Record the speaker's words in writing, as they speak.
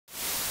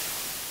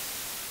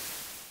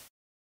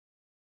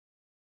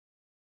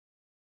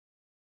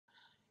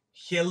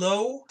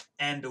Hello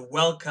and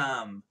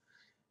welcome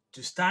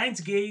to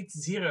Steins Gate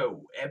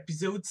 0,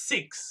 Episode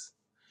 6.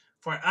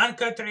 For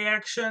uncut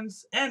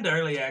reactions and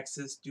early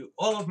access to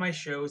all of my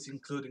shows,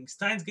 including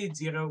Steins Gate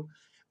 0,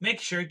 make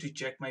sure to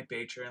check my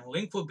Patreon.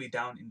 Link will be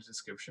down in the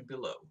description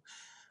below.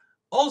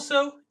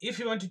 Also, if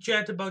you want to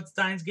chat about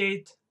Steins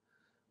Gate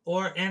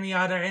or any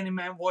other anime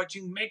I'm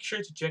watching, make sure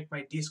to check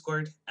my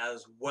Discord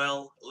as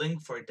well.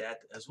 Link for that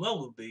as well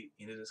will be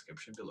in the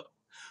description below.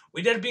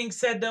 With that being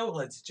said, though,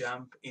 let's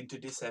jump into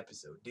this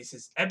episode. This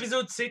is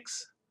episode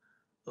 6.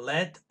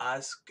 Let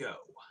us go.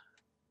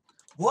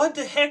 What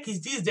the heck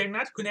is this? They're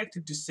not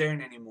connected to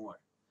CERN anymore.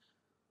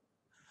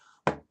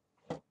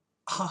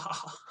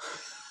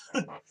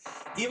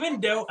 Even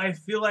though I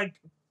feel like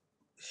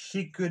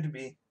she could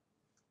be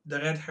the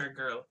red hair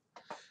girl.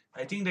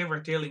 I think they were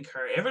tailing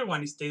her.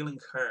 Everyone is tailing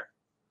her.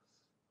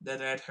 The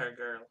red hair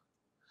girl.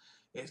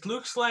 It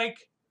looks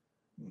like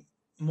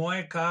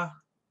Moeka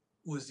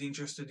was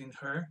interested in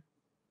her,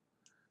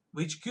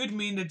 which could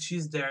mean that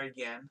she's there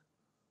again.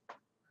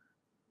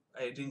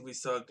 I think we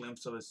saw a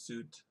glimpse of a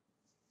suit.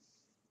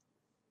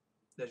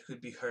 That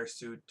could be her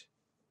suit.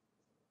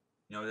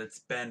 You know, that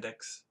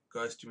spandex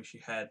costume she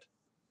had.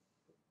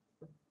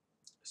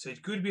 So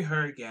it could be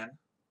her again.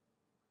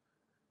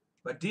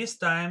 But this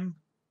time,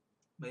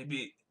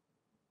 maybe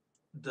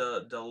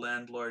the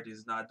landlord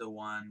is not the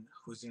one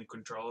who's in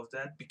control of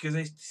that. Because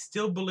I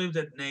still believe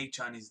that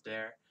Nei-chan is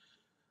there.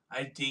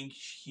 I think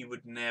he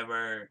would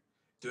never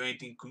do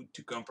anything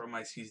to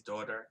compromise his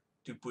daughter,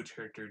 to put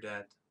her through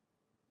that.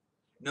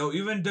 No,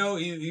 even though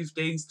if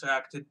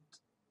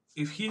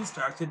he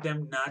instructed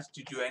them not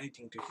to do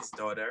anything to his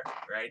daughter,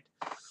 right?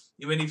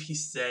 Even if he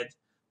said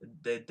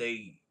that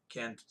they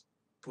can't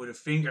put a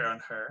finger on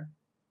her,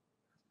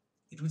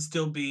 it would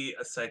still be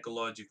a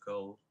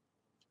psychological.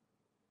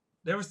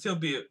 There would still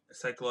be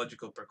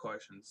psychological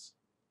precautions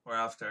or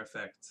after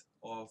effects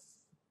of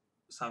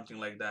something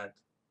like that.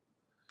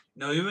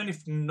 No, even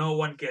if no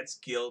one gets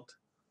killed,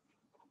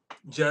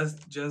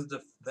 just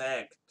the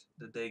fact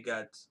that they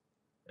got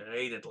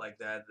raided like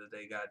that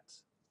they got,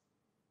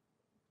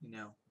 you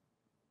know,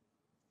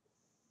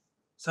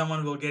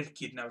 someone will get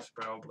kidnapped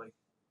probably.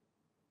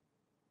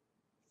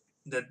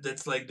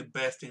 That's like the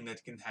best thing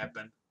that can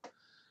happen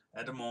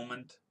at the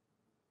moment,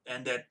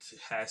 and that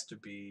has to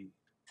be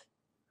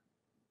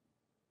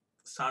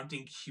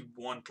something he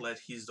won't let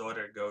his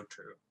daughter go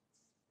through.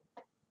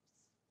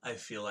 I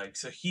feel like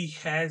so he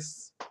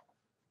has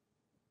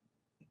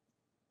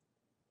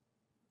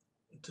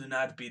to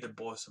not be the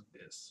boss of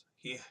this.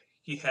 He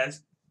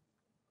has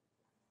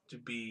to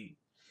be.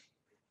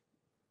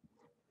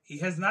 He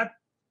has not.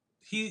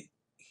 He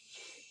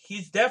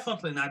he's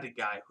definitely not the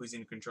guy who's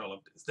in control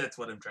of this. That's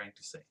what I'm trying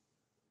to say.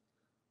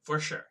 For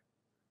sure.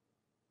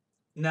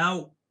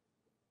 Now,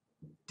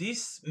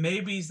 this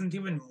maybe isn't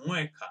even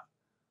Moeka.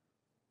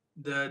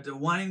 The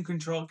one in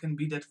control can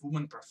be that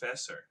woman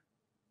professor.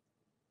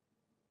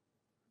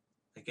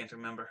 I can't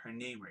remember her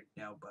name right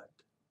now, but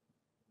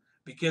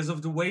because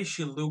of the way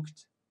she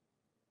looked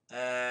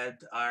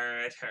at our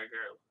red hair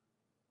girl,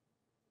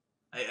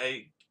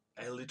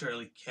 I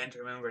literally can't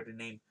remember the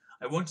name.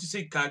 I want to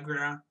say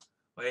Kagura,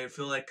 but I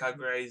feel like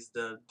Kagura is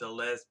the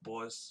last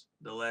boss,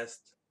 the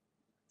last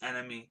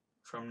enemy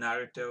from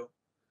Naruto.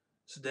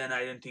 So then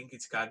I don't think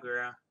it's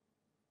Kagura,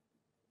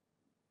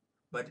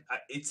 but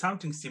it's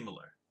something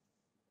similar.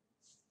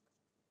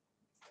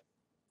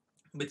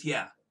 But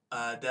yeah,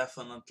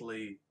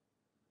 definitely.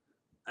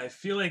 I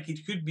feel like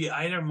it could be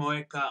either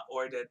Moeka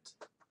or that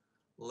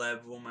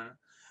lab woman.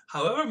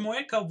 However,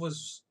 Moeka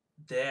was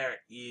there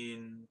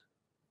in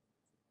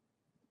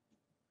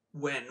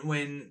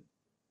when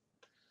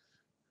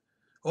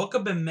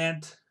Okabe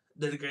met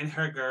the green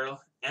hair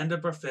girl and the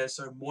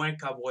professor.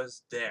 Moeka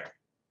was there.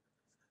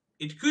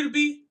 It could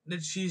be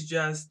that she's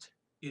just,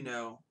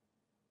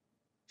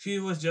 she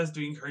was just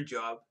doing her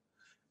job,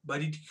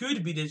 but it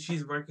could be that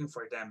she's working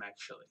for them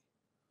actually,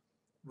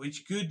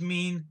 which could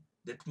mean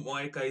that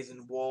Moeka is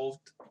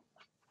involved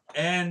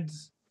and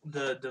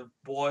the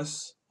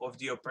boss of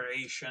the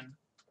operation,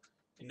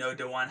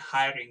 the one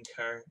hiring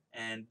her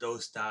and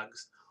those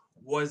thugs,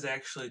 was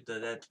actually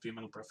that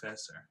female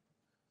professor.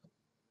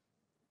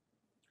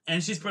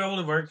 And she's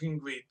probably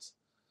working with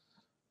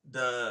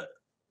the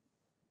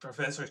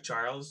Professor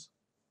Charles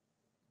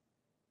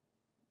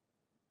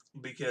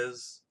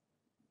because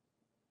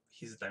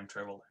he's a time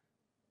traveler.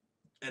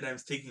 And I'm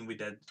sticking with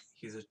that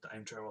he's a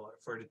time traveler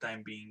for the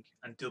time being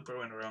until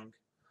proven wrong.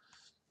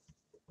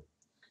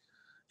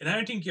 And I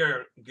don't think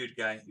you're a good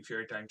guy if you're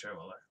a time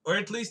traveler. Or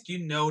at least you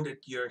know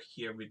that you're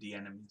here with the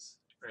enemies,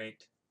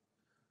 right?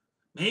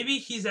 Maybe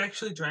he's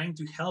actually trying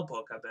to help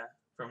Okabe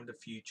from the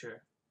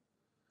future.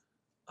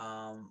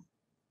 Um,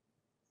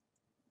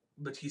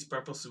 but he's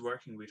purposely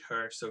working with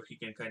her so he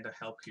can kind of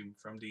help him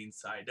from the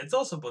inside. That's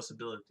also a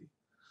possibility.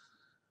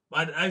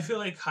 But I feel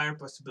like higher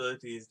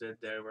possibility is that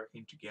they're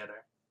working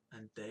together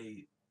and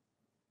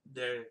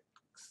they're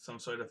some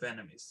sort of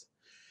enemies.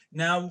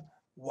 Now,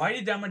 why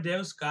did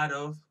Amadeus got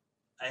off?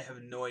 I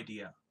have no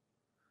idea.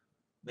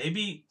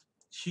 Maybe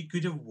she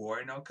could have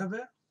warned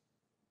Okabe?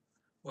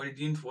 or they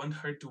didn't want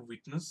her to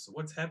witness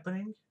what's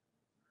happening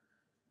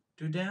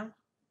to them.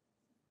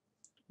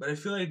 But I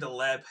feel like the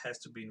lab has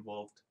to be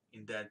involved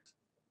in that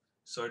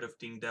sort of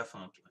thing,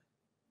 definitely.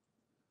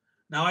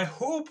 Now, I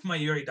hope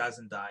Mayuri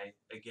doesn't die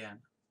again.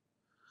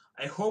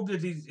 I hope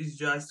that it's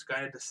just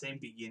kind of the same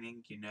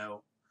beginning,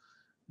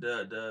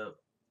 the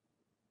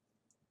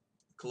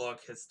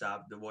clock has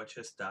stopped, the watch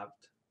has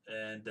stopped,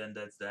 and then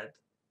that's that.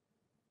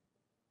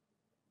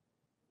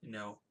 You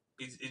know,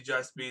 it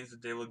just means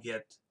that they will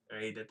get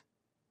raided,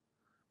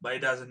 but it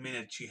doesn't mean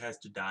that she has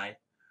to die,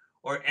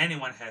 or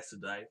anyone has to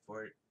die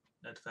for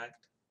that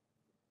fact.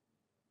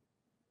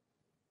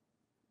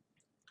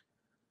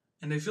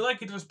 And I feel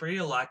like it was pretty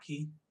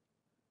lucky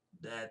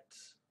that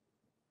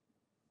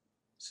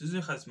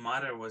Suzuha's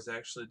mother was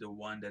actually the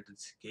one that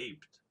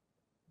escaped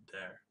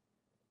there.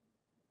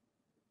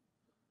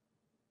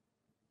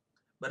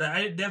 But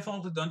I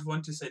definitely don't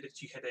want to say that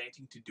she had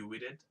anything to do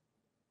with it,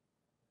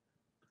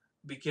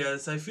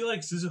 because I feel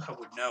like Suzuha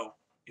would know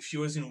if she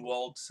was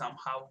involved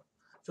somehow.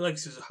 I feel like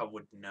Suzuha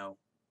would know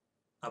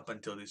up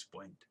until this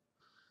point.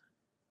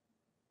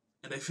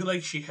 And I feel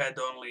like she had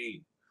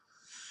only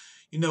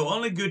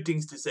good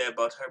things to say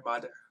about her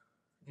mother.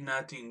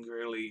 Nothing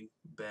really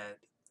bad.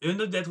 Even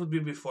though that would be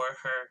before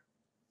her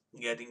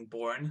getting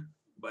born,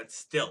 but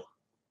still,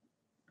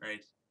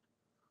 right?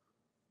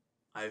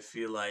 I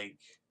feel like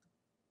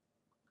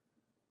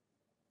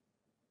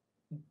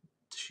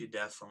she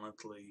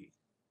definitely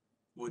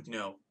would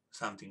know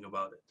something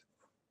about it.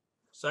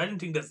 So I don't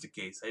think that's the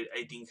case.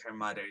 I think her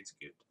mother is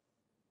good.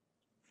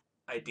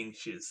 I think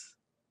she's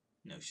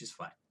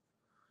fine.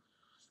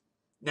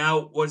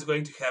 Now, what's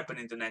going to happen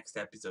in the next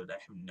episode? I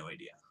have no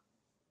idea.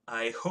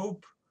 I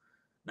hope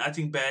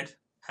nothing bad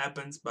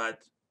happens, but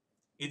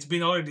it's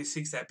been already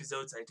 6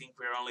 episodes. I think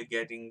we're only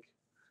getting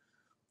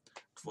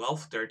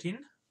 12, 13.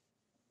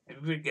 Maybe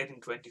we're getting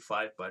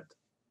 25, but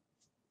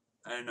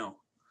I don't know.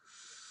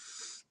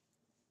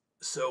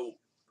 So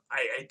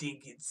I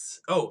think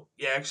it's. Oh,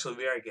 yeah, actually,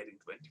 we are getting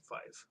 25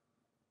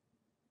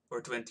 or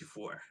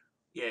 24.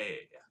 Yeah.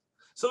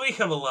 So we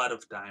have a lot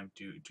of time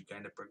to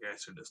kind of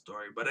progress through the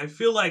story, but I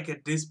feel like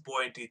at this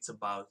point it's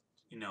about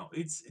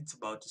it's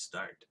about to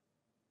start.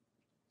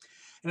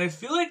 And I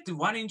feel like the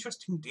one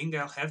interesting thing,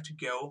 I'll have to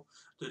go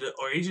to the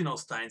original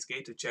Steins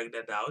Gate to check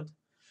that out.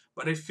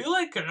 But I feel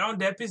like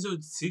around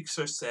episode 6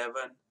 or 7,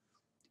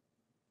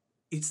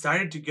 it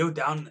started to go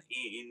down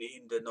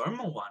in the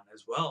normal one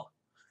as well.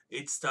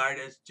 It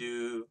started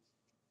to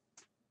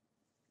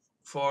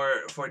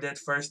for that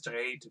first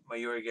raid,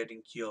 Mayuri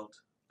getting killed.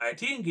 I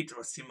think it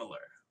was similar.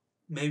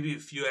 Maybe a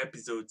few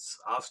episodes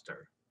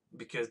after,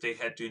 because they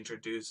had to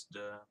introduce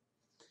the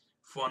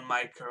phone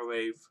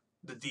microwave,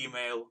 the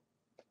D-mail,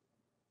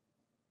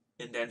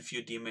 and then a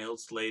few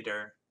D-mails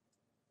later,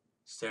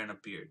 Stern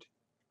appeared.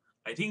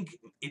 I think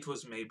it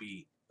was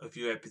maybe a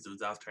few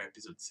episodes after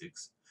episode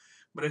 6.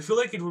 But I feel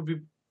like it would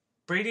be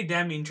pretty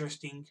damn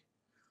interesting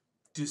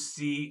to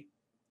see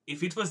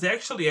if it was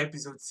actually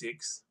episode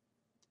 6,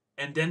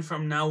 and then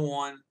from now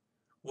on,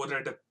 what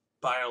are the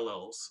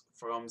parallels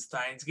from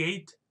Steins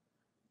Gate,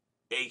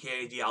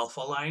 aka the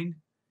Alpha Line,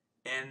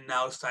 and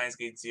now Steins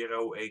Gate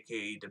Zero,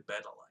 aka the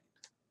Beta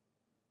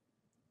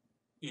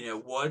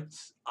Line. What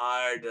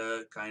are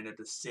the kind of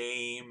the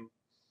same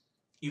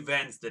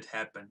events that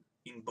happen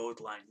in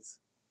both lines?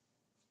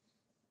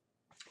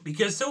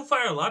 Because so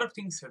far a lot of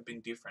things have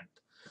been different,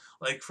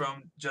 like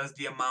from just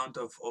the amount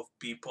of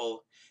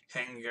people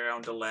hanging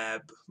around the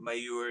lab,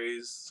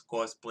 Mayuri's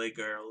cosplay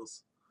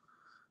girls,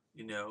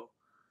 you know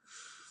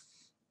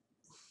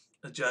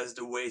just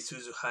the way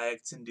Suzuha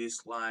acts in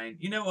this line,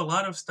 a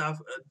lot of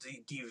stuff,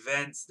 the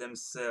events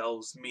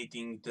themselves,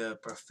 meeting the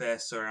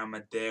professor,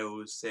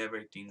 Amadeus,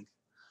 everything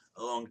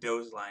along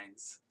those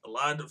lines, a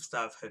lot of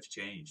stuff have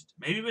changed,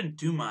 maybe even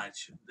too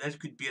much. That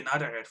could be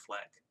another red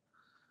flag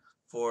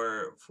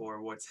for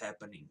what's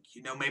happening.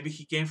 Maybe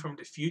he came from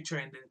the future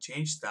and then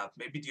changed stuff.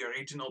 Maybe the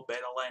original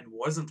beta line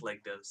wasn't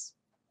like this,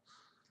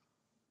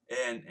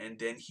 and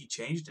then he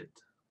changed it.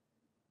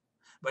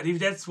 But if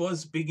that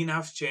was big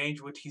enough change,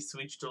 would he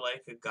switch to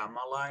like a gamma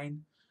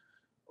line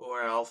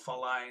or alpha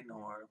line?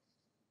 Or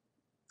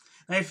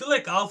and I feel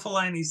like alpha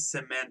line is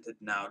cemented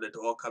now that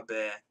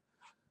Okabe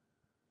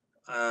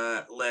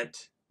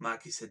let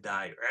Makise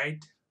die,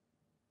 right?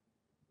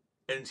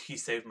 And he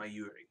saved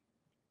Mayuri.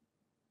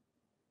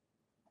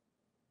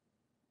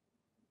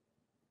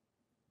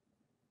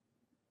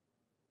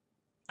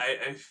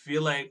 I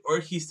feel like, or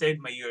he saved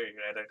Mayuri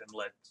rather than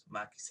let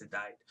Makise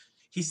die.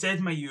 He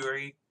saved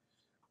Mayuri,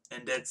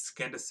 and that's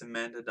kind of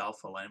cemented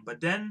alpha line. But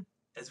then,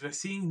 as we're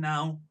seeing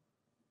now,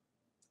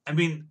 I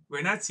mean,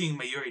 we're not seeing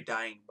Mayuri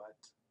dying, but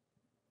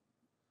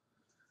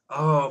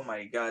oh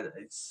my god,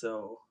 it's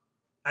so.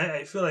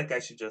 I feel like I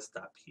should just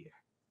stop here.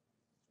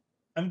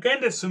 I'm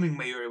kind of assuming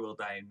Mayuri will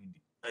die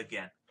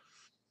again.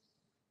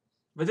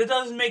 But it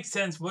doesn't make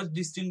sense. What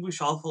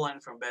distinguish Alpha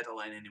Line from Beta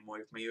Line anymore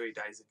if Mayuri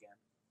dies again?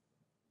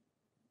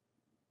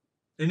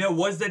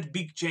 What's that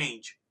big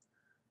change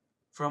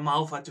from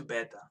Alpha to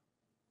Beta?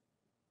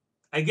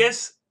 I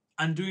guess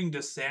undoing the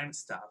CERN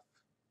stuff.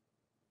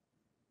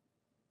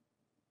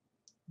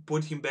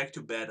 put him back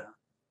to beta,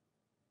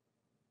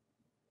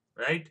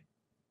 right?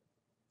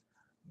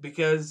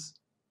 Because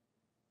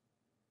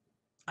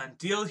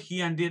until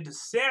he undid the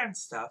CERN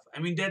stuff, I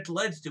mean, that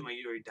led to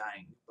Mayuri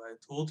dying, but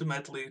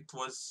ultimately it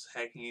was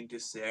hacking into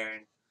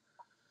CERN,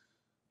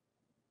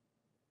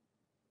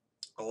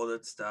 all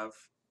that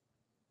stuff.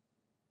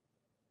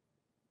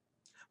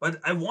 But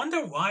I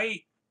wonder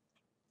why,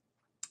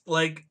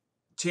 like,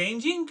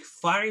 changing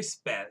Fari's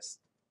past,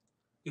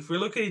 if we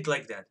look at it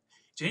like that,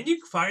 changing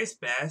Fari's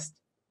past,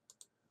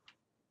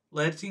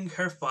 letting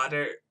her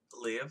father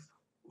live,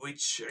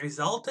 which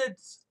resulted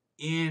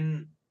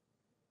in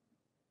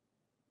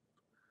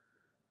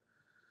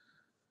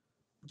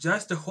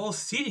just the whole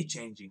city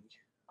changing.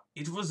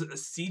 It was a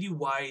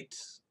city-wide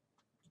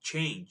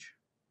change,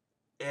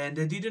 and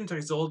it didn't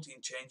result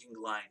in changing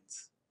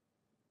lines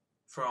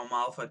from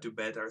alpha to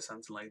beta or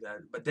something like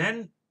that. But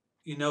then,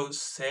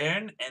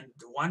 CERN and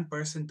one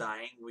person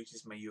dying, which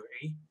is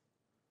Mayuri,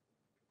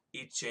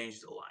 it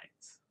changed the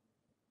lines.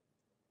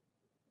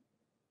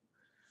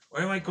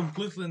 Or am I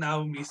completely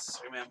now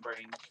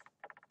misremembering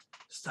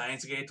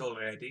Steins Gate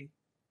already,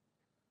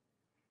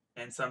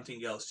 and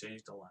something else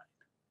changed the line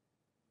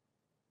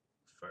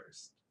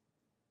first?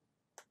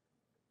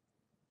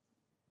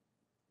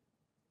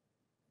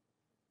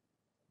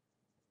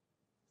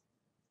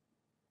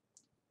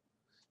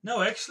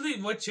 No,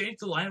 actually, what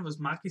changed the line was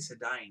Makisa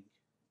dying.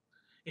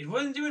 It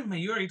wasn't even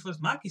Mayuri, it was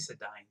Makisa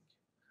dying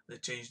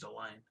that changed the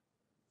line.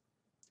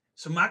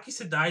 So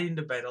Makisa died in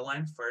the beta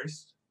line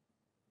first,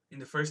 in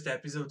the first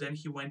episode, then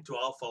he went to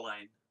Alpha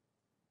line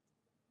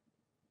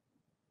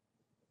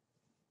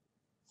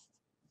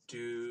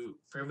to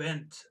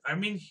prevent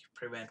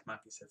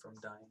Makisa from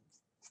dying.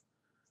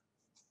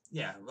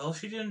 Yeah, well,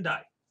 she didn't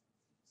die.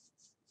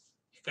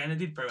 He kind of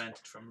did prevent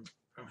it from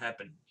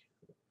happening.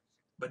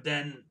 But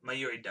then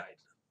Mayuri died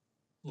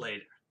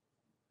later.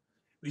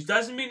 Which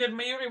doesn't mean that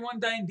Mayuri won't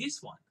die in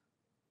this one.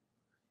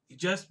 It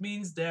just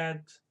means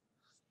that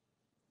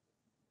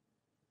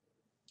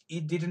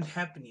it didn't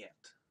happen yet.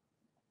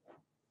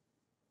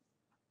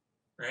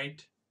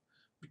 Right?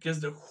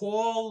 Because the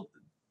whole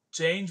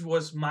change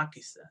was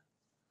Makisa.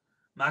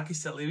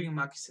 Makisa living,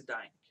 Makisa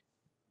dying.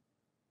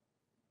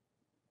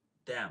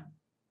 Damn.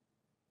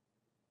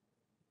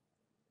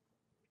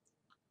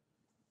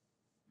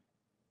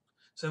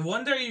 So I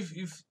wonder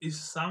if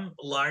some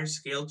large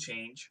scale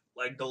change,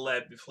 like the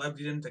lab, if lab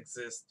didn't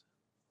exist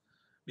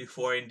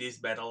before in this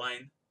battle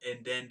line,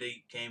 and then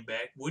they came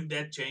back, would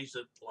that change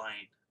the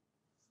line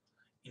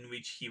in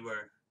which he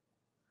were?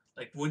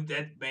 Like, would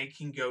that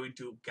make him go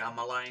into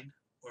gamma line,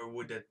 or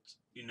would that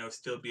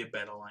still be a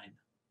beta line?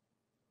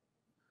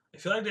 I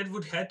feel like that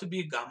would have to be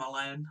a gamma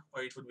line,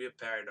 or it would be a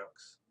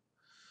paradox.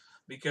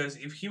 Because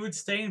if he would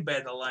stay in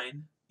beta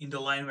line, in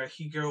the line where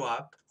he grew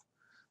up,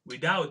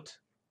 without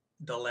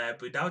the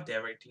lab, without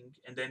everything,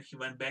 and then he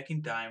went back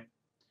in time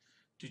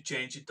to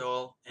change it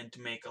all and to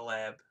make a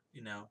lab.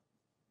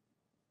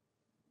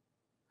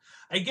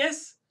 I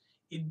guess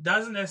it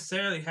doesn't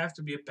necessarily have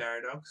to be a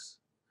paradox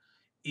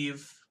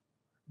if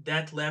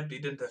that lab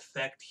didn't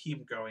affect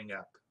him growing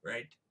up,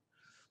 right?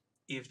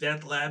 If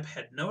that lab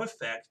had no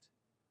effect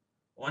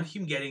on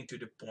him getting to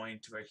the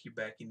point where he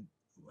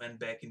went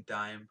back in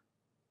time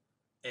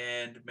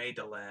and made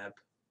a lab.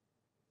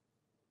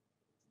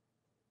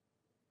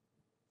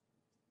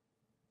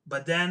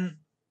 But then,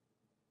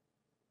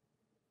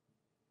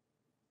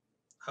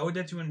 how would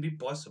that even be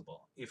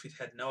possible if it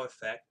had no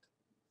effect?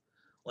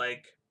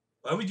 Like,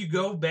 why would you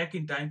go back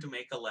in time to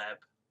make a lab?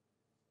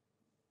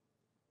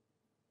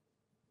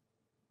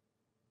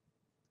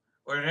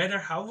 Or rather,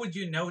 how would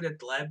you know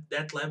that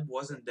lab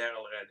wasn't there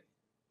already?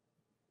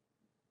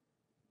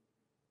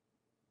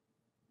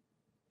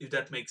 If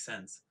that makes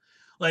sense.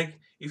 Like,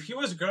 if he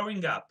was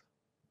growing up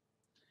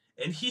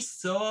and he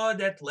saw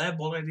that lab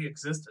already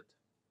existed,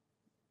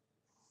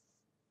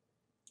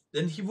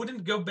 then he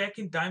wouldn't go back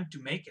in time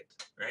to make it,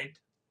 right?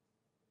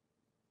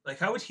 Like,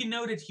 how would he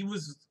know that he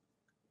was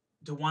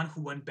the one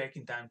who went back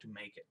in time to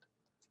make it?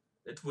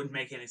 That wouldn't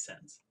make any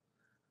sense.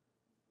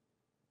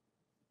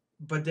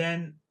 But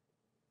then,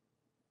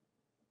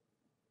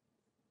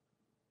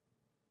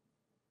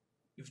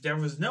 if there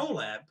was no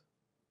lab,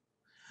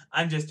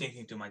 I'm just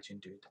thinking too much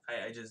into it.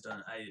 I just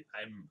don't.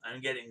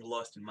 I'm getting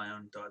lost in my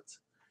own thoughts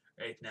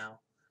right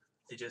now.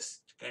 I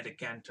just kind of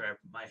can't wrap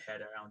my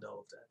head around all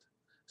of that.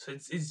 So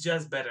it's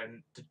just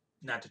better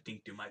not to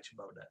think too much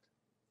about that.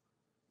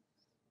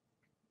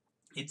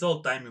 It's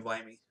all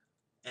timey-wimey,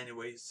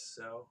 anyways.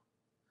 So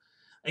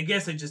I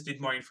guess I just need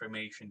more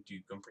information to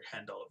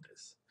comprehend all of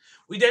this.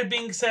 With that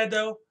being said,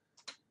 though,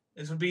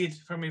 this will be it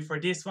for me for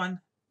this one.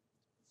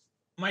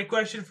 My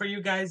question for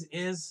you guys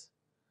is: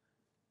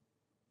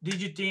 did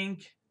you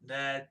think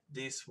that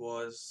this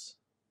was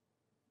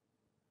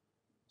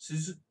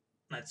Suzu?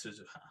 Not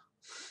Suzuha.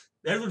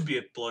 That would be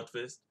a plot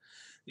twist.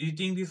 Do you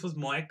think this was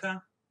Moeka's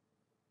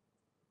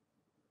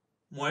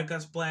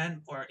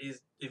plan, or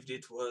if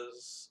it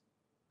was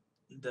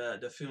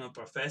the female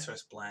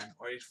professor's plan,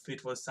 or if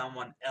it was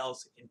someone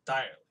else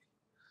entirely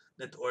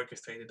that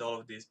orchestrated all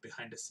of this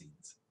behind the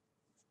scenes?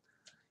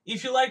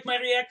 If you like my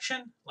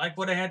reaction, like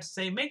what I had to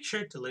say, make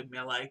sure to leave me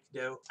a like,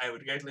 though. I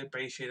would greatly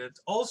appreciate it.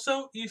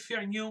 Also, if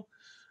you're new,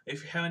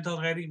 if you haven't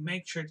already,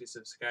 make sure to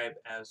subscribe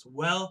as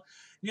well.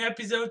 New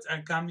episodes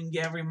are coming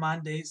every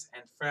Mondays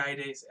and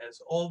Fridays. As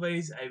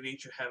always, I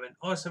wish you have an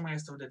awesome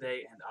rest of the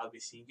day, and I'll be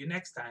seeing you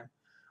next time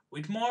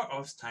with more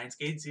of Steins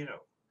Gate Zero.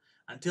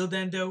 Until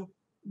then, though,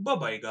 bye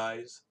bye,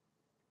 guys.